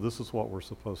 and so this is what we're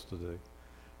supposed to do.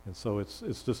 And so it's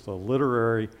just a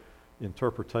literary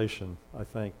interpretation, I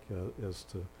think, as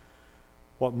to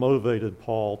what motivated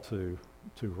Paul to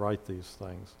write these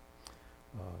things.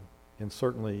 And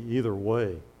certainly either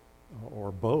way,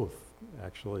 or both,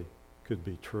 actually, could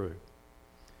be true.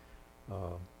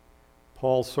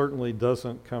 Paul certainly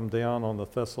doesn't come down on the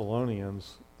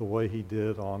Thessalonians the way he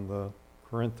did on the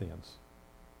Corinthians.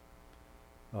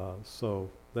 So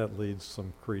that leads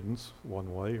some credence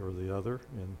one way or the other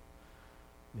in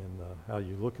how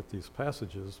you look at these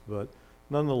passages, but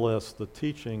nonetheless, the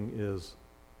teaching is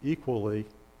equally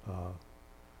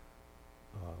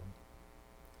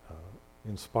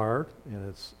inspired, and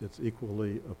it's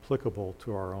equally applicable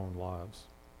to our own lives,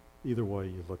 either way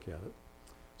you look at it.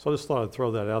 So I just thought I'd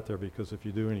throw that out there, because if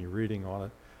you do any reading on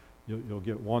it, you'll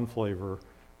get one flavor,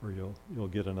 or you'll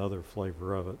get another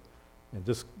flavor of it. And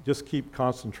just keep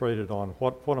concentrated on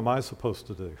what am I supposed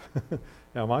to do?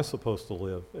 How am I supposed to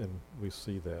live? And we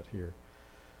see that here.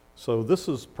 So this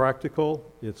is practical.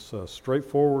 It's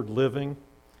straightforward living.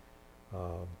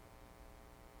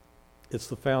 It's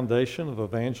the foundation of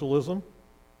evangelism.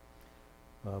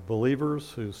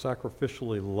 Believers who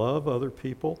sacrificially love other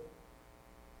people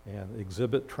and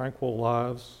exhibit tranquil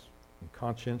lives and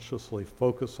conscientiously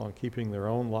focus on keeping their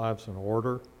own lives in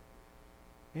order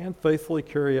and faithfully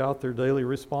carry out their daily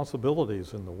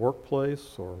responsibilities in the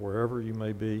workplace or wherever you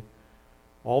may be,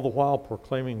 all the while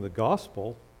proclaiming the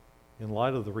gospel in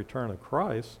light of the return of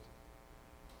Christ.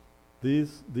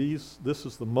 This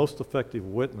is the most effective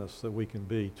witness that we can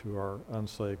be to our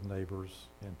unsaved neighbors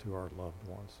and to our loved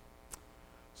ones.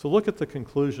 So look at the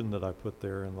conclusion that I put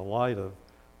there in the light of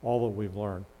all that we've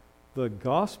learned. The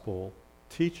gospel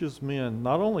teaches men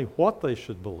not only what they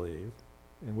should believe,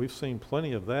 and we've seen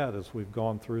plenty of that as we've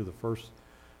gone through the first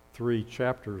 3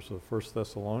 chapters of 1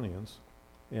 Thessalonians,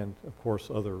 and of course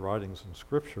other writings in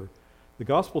Scripture. The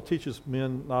gospel teaches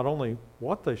men not only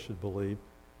what they should believe,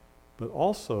 but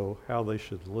also how they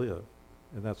should live.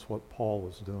 And that's what Paul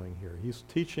was doing here. He's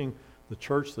teaching the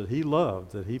church that he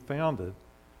loved, that he founded,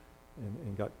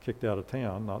 and got kicked out of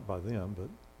town, not by them, but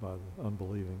by the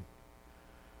unbelieving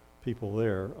people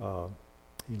there.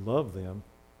 He loved them.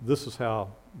 This is how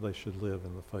they should live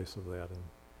in the face of that, and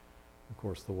of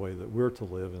course the way that we're to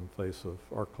live in face of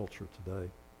our culture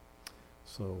today.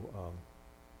 So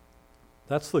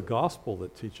that's the gospel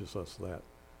that teaches us that.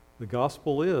 The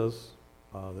gospel is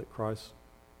that Christ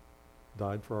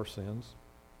died for our sins.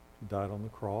 He died on the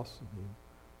cross, and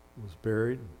he was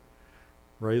buried, and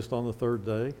raised on the 3rd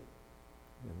day,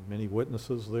 and many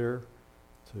witnesses there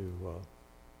to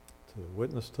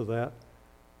witness to that.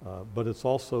 But it's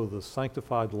also the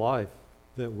sanctified life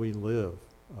that we live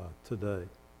today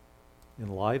in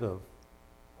light of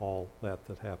all that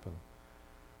happened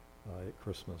at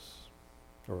Christmas,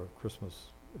 or Christmas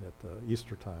at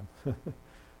Easter time.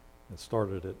 It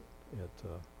started at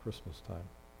Christmas time.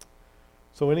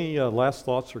 So any last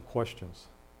thoughts or questions?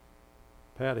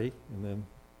 Patty, and then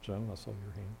Joan, I saw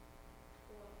your hand.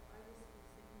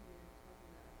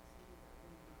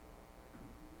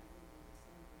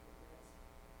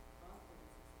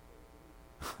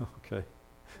 Okay.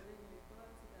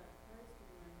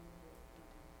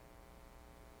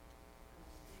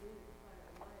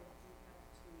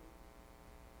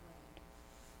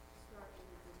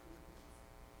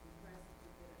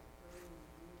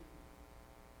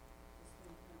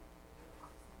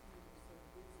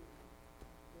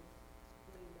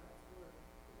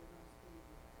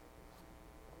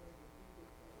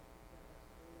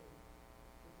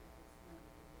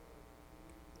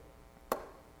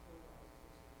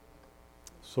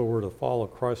 So we're to follow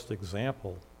Christ's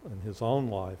example in his own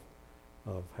life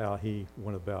of how he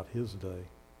went about his day,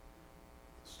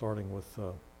 starting with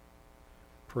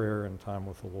prayer and time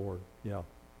with the Lord. Yeah,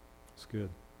 it's good.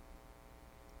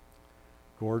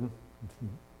 Gordon?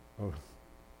 Oh.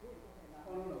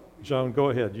 Joan, go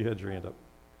ahead. You had your hand up.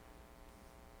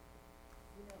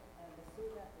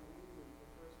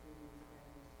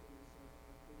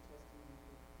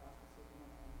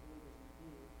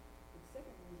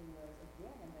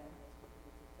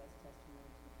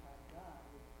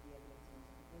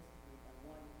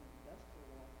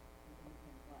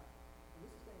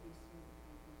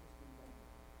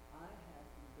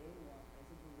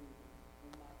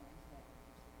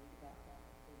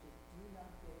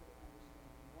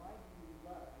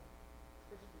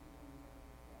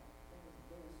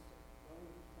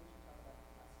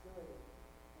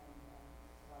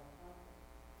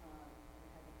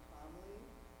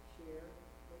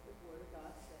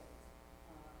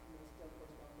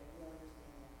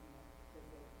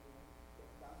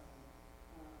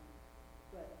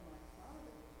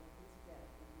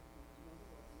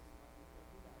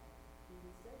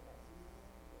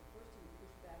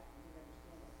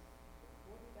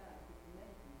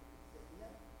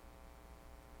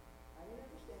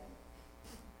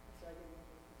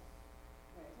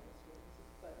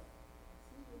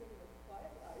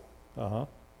 Uh-huh.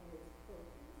 And it's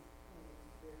focused, and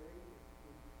it's very,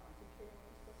 you concentrate on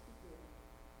what you're supposed to be doing.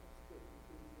 That's good.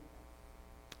 Continue to do that.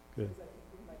 Good. Because I keep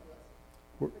doing my blessing.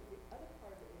 We're- But the other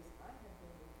part of it is I have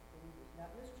been with believers,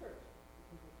 not in this church,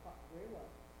 because we're taught very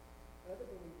well, but other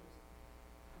believers,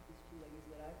 like these two ladies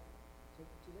that I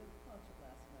took to the concert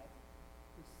last night,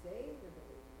 who say they're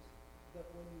believers,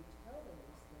 but when you tell them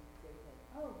these things, they think,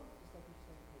 oh, just like you're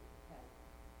saying, hey, Patty,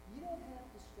 you don't have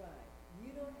to strive.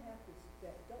 You don't have to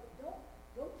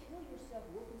don't kill yourself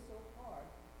working so hard.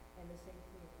 And the same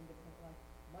thing in the like,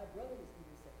 my brother was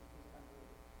even said he was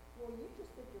unbeliever. Well, you just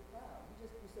think you're proud. You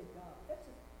say God. That's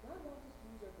just, God wants us to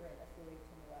use our brain. That's the lady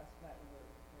told me last night when we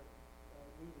were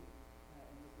leaving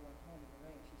and was going home in the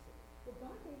rain. She said, well,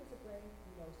 God gave us a brain,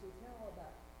 so it's not all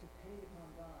about depending upon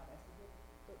God. I said,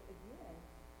 but again,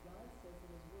 God says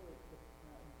in his word, the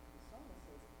psalmist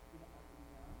says, I can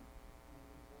young and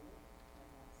be old and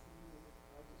not see your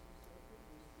righteous forsaken,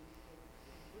 your seed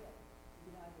taken bread. You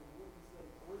can either work, he said,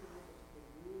 or you look at the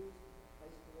lose,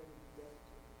 place the word in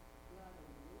destitute. You can either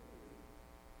worry,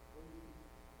 or you can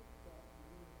put that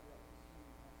word like this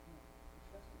morning last night and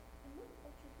trust me. And look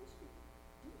at your history.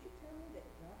 Didn't you tell me that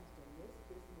God has done this,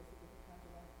 this, and this at different times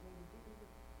in life when you didn't even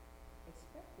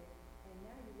expect it, and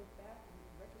now you look back and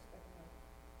in retrospect and like,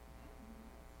 that was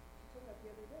nice. She told that the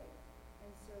other day.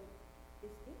 And so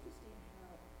it's interesting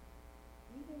how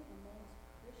even amongst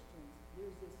Christians,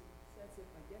 there's this sense of,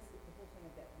 I guess, the whole thing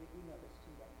of that, we know this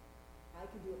too, that I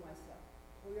can do it myself.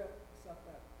 Pull yourself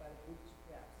up by the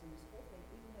bootstraps. And this whole thing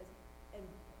even has, and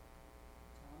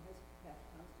Pastor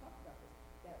Tom's talked about this,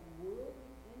 that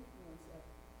worldly influence of,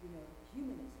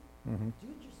 humanism. Mm-hmm. Do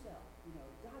it yourself.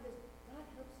 God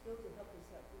helps those that help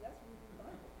themselves. So that's what we do in the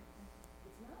Bible.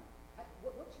 It's not.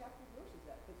 What chapter verse is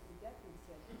that? But that being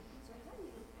said, so how do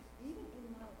you, even in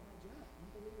my job,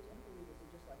 unbelievers are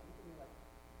just like, you can be like,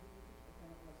 who do you think you're kind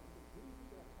of like, who do you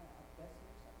think you're like trying to outbest me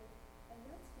or something? And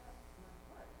that's not my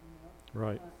heart.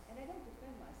 Right. And I don't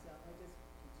defend myself. I just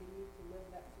continue to live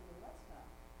that sort of lifestyle.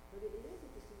 But it is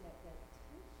interesting that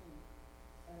tension,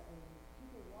 and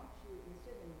people watch you,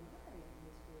 instead of admiring in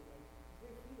this way, like,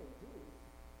 very few that do.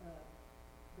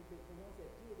 But the ones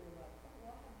that do, they're like, oh,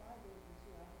 well, I have my version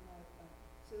too. I have my,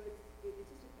 so it's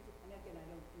just, and again, I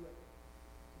don't do it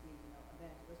to be,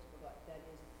 evangelistic, but that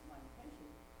is my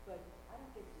intention. But I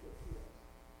don't get to do those.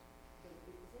 But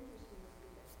it's interesting to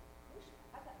see that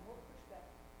I got more pushback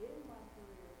in my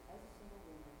career as a single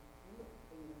woman in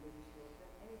the leadership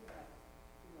than anything like,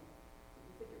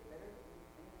 you think you're better than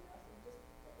anyone else. And just,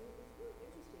 it's really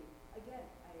interesting. Again,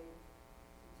 I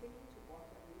continue to walk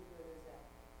that route where there's that,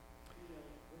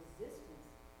 resistance.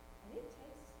 And it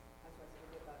takes, that's why I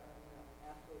said about,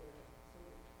 athlete or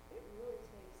singer, it really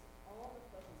takes all the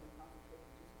focus and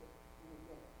concentration just to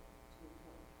get to a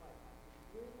point of fight.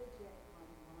 To really get my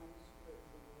mind straight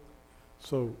for the Lord.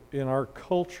 So in our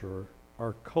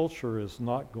culture is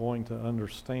not going to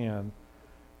understand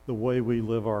the way we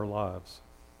live our lives.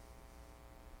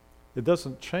 It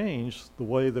doesn't change the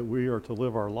way that we are to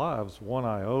live our lives one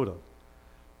iota,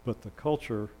 but the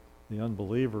culture, the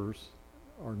unbelievers,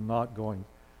 are not going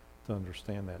to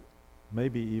understand that.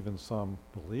 Maybe even some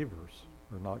believers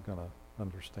are not going to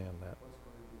understand that. First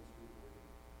Corinthians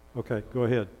 3:14. Okay, go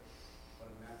ahead. But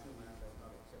a natural man does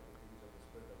not accept the things of the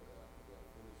Spirit of God, for they are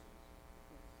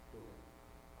foolishness to him,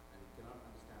 and he cannot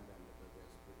understand them because they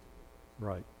are spiritual gifts.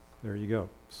 Right, there you go.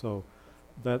 So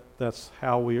that's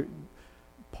how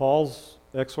Paul's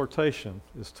exhortation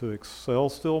is to excel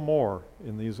still more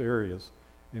in these areas,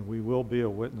 and we will be a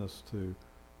witness to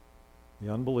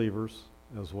the unbelievers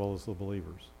as well as the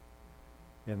believers.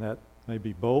 And that may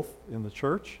be both in the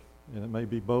church, and it may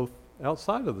be both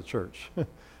outside of the church.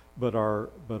 but our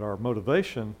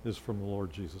motivation is from the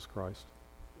Lord Jesus Christ.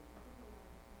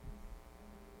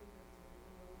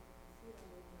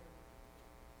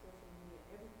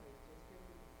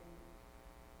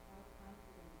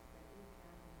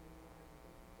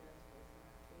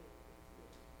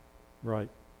 Right,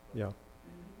 yeah.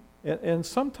 And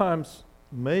sometimes,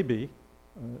 maybe,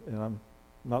 and I'm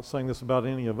not saying this about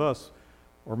any of us,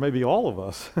 or maybe all of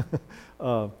us,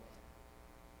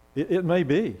 it may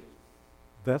be.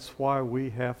 That's why we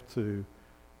have to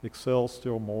excel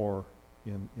still more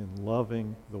in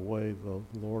loving the way the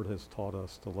Lord has taught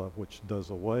us to love, which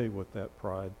does away with that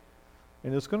pride.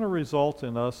 And it's going to result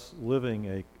in us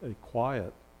living a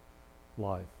quiet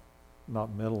life,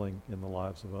 not meddling in the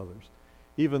lives of others.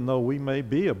 Even though we may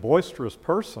be a boisterous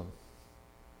person,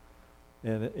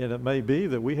 and it may be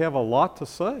that we have a lot to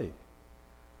say,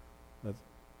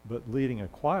 but leading a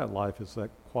quiet life is that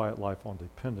quiet life on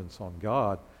dependence on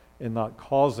God and not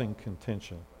causing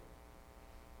contention.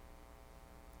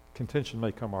 contention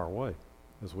may come our way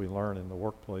as we learn in the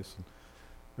workplace and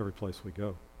every place we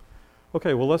go.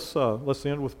 Okay, well, let's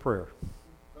end with prayer.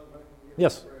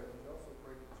 Yes. We also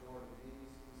pray for Jordan. He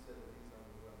said that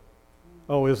he's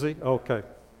Oh, unwell. is he? Okay.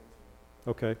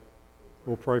 Okay.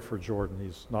 We'll pray for Jordan.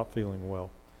 He's not feeling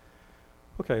well.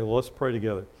 Okay, well, let's pray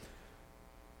together.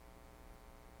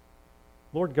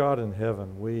 Lord God in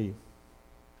heaven, we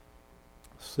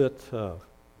sit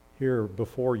here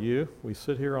before you. We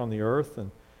sit here on the earth,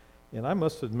 and I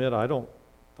must admit,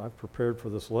 I've prepared for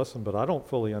this lesson, but I don't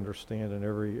fully understand in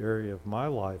every area of my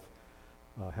life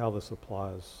how this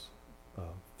applies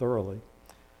thoroughly.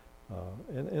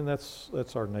 And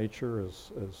that's our nature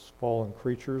as fallen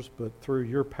creatures, but through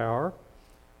your power,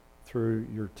 through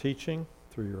your teaching,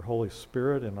 through your Holy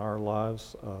Spirit in our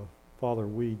lives, Father,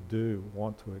 we do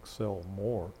want to excel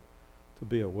more, to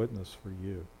be a witness for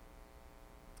you.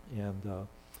 And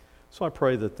so I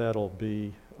pray that that'll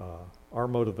be our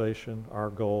motivation, our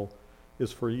goal,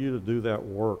 is for you to do that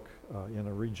work in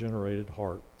a regenerated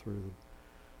heart through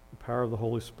the power of the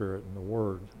Holy Spirit and the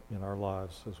Word in our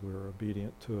lives as we're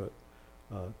obedient to it,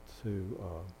 to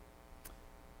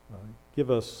give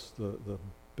us the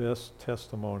best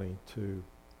testimony to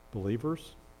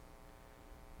believers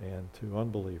and to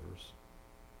unbelievers.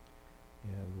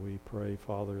 And we pray,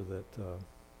 Father, that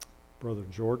Brother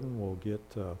Jordan will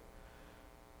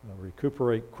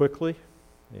recuperate quickly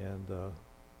and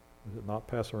not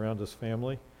pass around his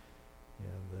family,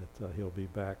 and that he'll be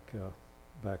back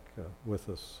with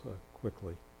us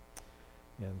quickly.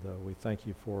 And we thank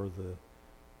you for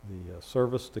the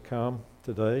service to come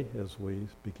today as we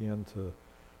begin to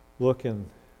look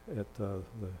at the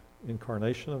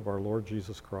incarnation of our Lord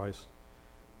Jesus Christ.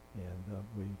 And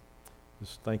we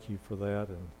just thank you for that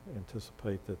and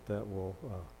anticipate that will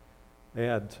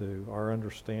add to our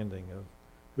understanding of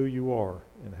who you are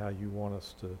and how you want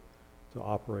us to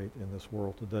operate in this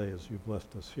world today as you've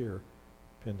left us here,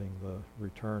 pending the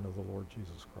return of the Lord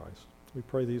Jesus Christ. We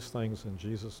pray these things in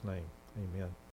Jesus' name. Amen.